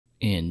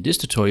In this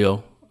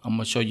tutorial, I'm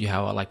going to show you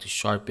how I like to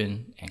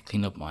sharpen and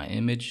clean up my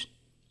image.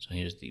 So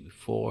here's the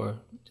before,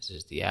 this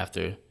is the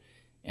after,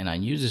 and I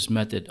use this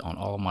method on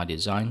all of my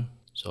design.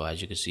 So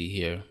as you can see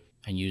here,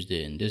 I used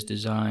it in this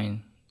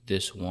design,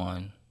 this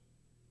one,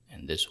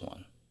 and this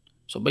one.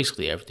 So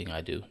basically everything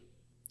I do.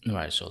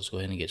 Alright, so let's go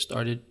ahead and get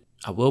started.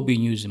 I will be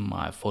using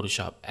my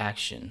Photoshop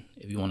Action.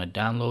 If you want to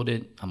download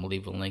it, I'm going to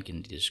leave a link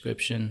in the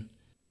description.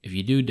 If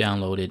you do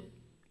download it,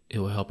 it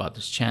will help out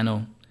this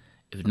channel.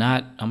 If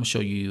not, I'm going to show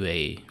you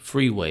a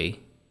free way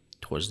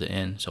towards the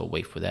end, so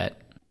wait for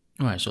that.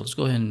 Alright, so let's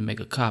go ahead and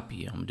make a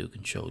copy. I'm going to do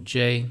Control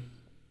J.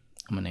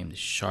 I'm going to name this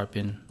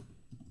Sharpen.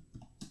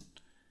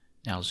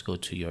 Now let's go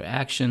to your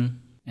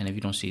action. And if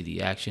you don't see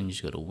the action,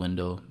 just go to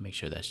Window, make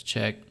sure that's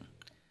checked.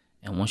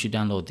 And once you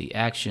download the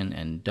action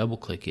and double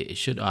click it, it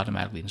should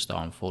automatically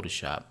install in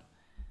Photoshop.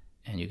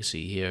 And you can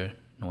see here,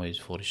 Noise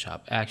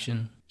Photoshop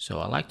Action. So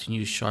I like to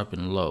use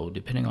Sharpen Low.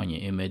 Depending on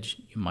your image,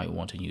 you might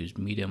want to use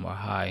medium or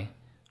high,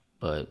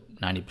 but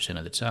 90%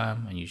 of the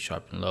time I use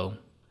Sharpen Low.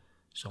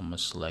 So I'm going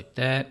to select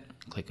that,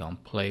 click on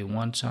play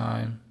one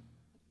time,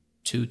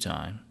 two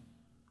time.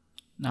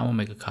 Now I'm going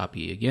to make a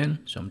copy again.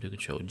 So I'm going to do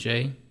Control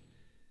J,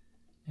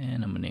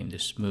 and I'm going to name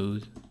this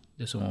Smooth.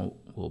 This one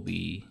will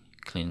be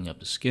cleaning up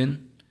the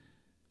skin.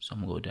 So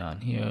I'm going to go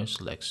down here,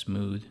 select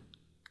Smooth,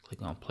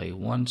 click on play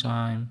one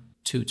time,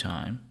 two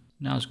time.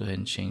 Now let's go ahead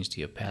and change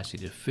the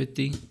opacity to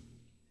 50.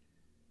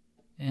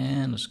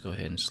 And let's go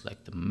ahead and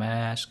select the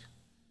mask.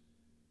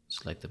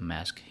 Select the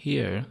mask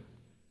here,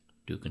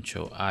 do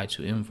Control I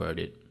to invert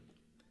it.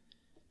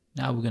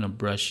 Now we're going to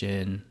brush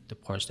in the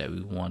parts that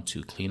we want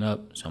to clean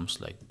up. So I'm going to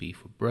select B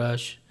for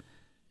brush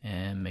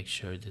and make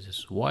sure this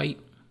is white.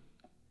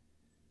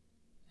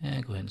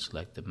 And go ahead and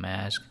select the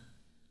mask.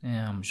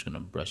 And I'm just going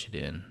to brush it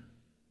in,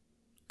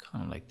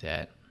 kind of like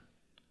that.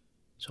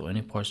 So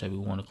any parts that we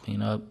want to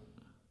clean up,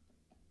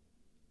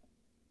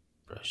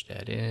 brush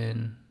that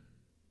in.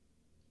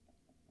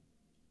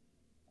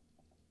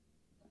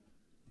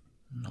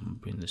 And I'm going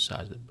to bring the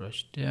size of the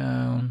brush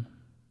down,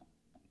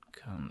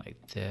 kind of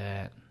like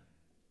that.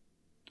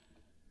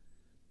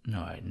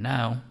 Alright,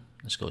 now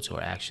let's go to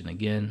our action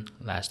again.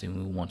 Last thing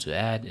we want to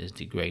add is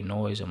the gray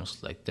noise. I'm going to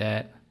select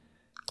that,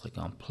 click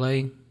on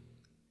play.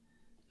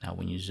 Now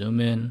when you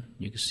zoom in,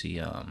 you can see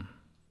the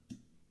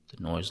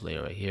noise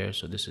layer right here.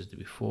 So this is the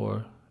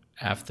before,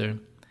 after.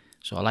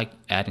 So I like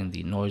adding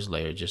the noise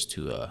layer just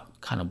to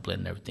kind of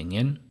blend everything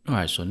in.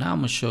 Alright, so now I'm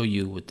going to show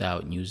you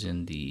without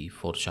using the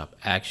Photoshop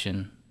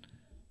Action.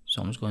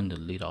 So I'm just going to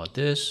delete all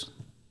this,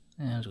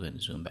 and let's go ahead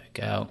and zoom back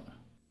out.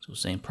 So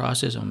same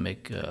process, I'm going to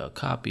make a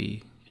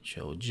copy,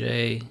 Control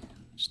J,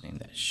 let's name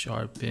that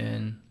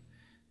Sharpen.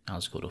 Now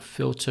let's go to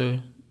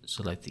Filter,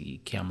 select the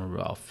Camera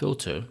Raw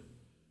filter.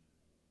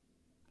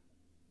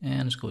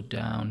 And let's go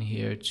down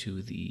here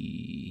to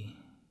the,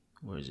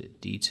 where is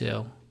it,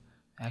 Detail,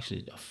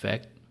 actually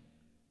Effect.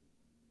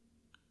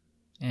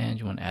 And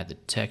you want to add the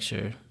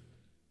texture,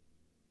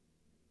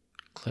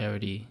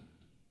 clarity.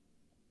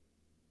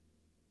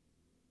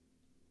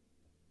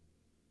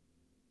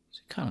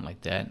 Kind of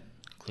like that.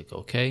 Click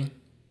OK.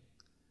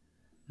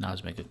 Now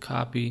let's make a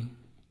copy.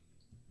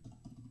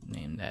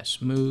 Name that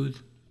Smooth.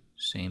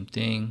 Same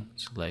thing.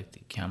 Select the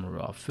Camera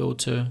Raw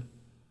filter.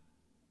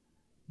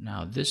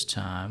 Now this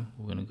time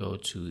we're going to go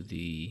to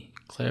the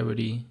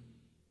clarity.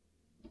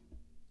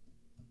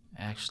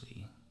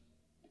 Actually,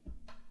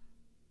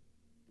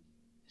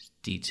 it's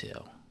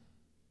detail.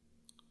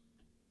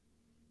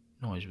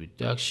 Noise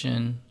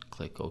reduction.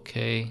 Click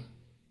OK.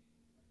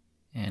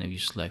 And if you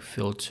select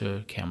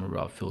filter, camera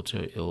raw filter,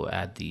 it will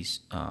add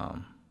these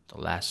the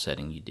last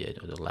setting you did,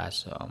 or the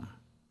last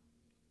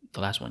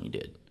one you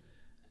did.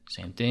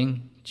 Same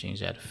thing,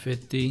 change that to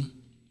 50.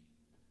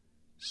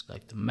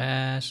 Select the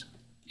mask,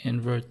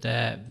 invert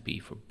that, B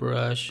for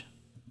brush,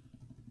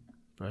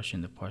 brush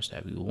in the parts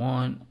that we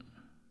want.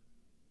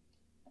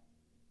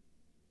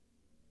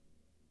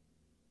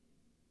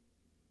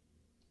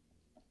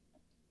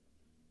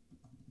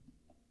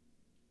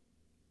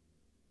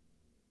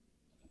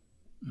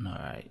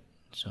 Alright,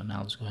 so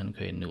now let's go ahead and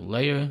create a new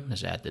layer.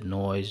 Let's add the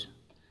noise,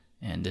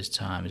 and this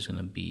time it's going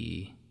to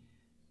be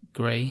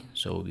gray,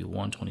 so it will be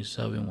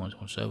 127,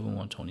 127,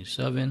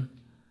 127.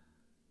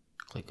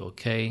 Click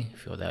OK,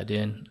 fill that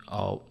in,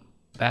 Alt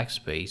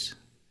backspace.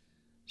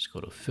 Let's go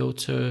to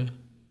Filter,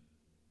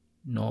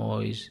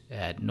 Noise,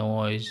 add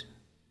noise,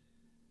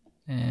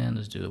 and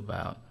let's do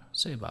about,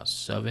 say about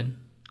 7.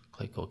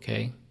 Click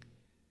OK,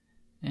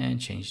 and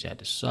change that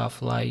to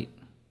soft light.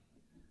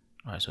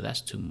 Alright, so that's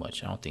too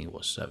much. I don't think it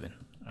was 7.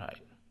 Alright.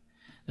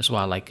 That's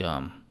why I like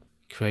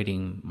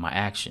creating my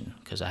action,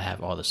 because I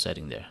have all the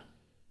setting there.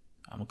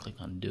 I'm going to click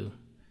undo.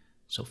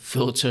 So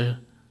filter.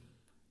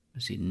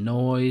 Let's see,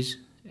 noise.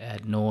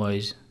 Add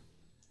noise.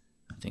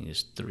 I think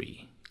it's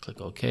 3.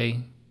 Click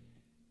OK.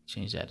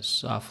 Change that to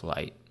soft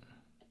light.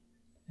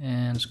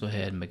 And let's go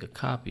ahead and make a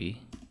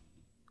copy.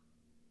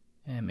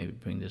 And maybe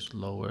bring this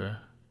lower.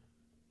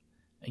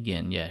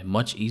 Again, yeah,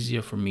 much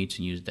easier for me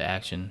to use the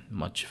action,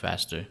 much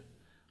faster.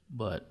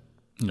 But,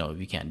 you know,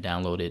 if you can't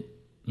download it,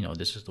 you know,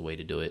 this is the way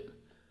to do it.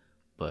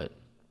 but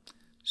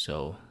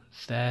so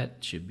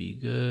that should be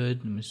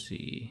good. Let me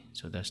see.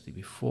 So that's the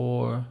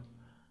before,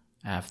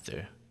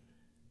 after.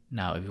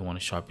 Now if you want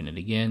to sharpen it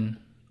again,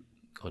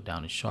 go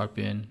down to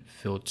sharpen,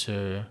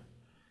 filter,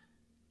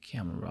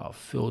 camera raw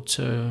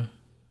filter.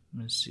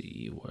 Let me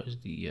see, where's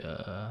the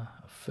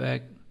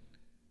effect?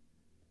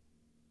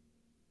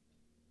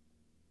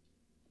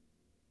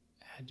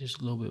 Add just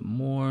a little bit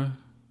more.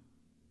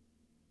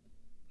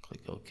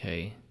 Click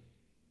OK.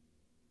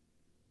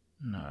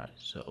 Alright,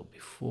 so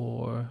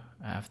before,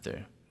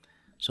 after.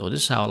 So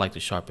this is how I like to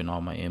sharpen all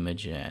my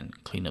image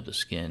and clean up the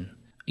skin.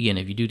 Again,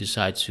 if you do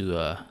decide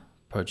to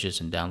purchase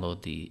and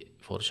download the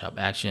Photoshop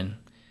Action,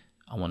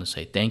 I want to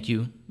say thank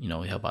you. You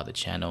know, we help out the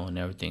channel and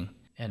everything.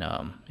 And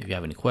if you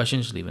have any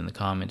questions, leave it in the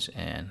comments,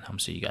 and I'm gonna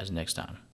see you guys next time.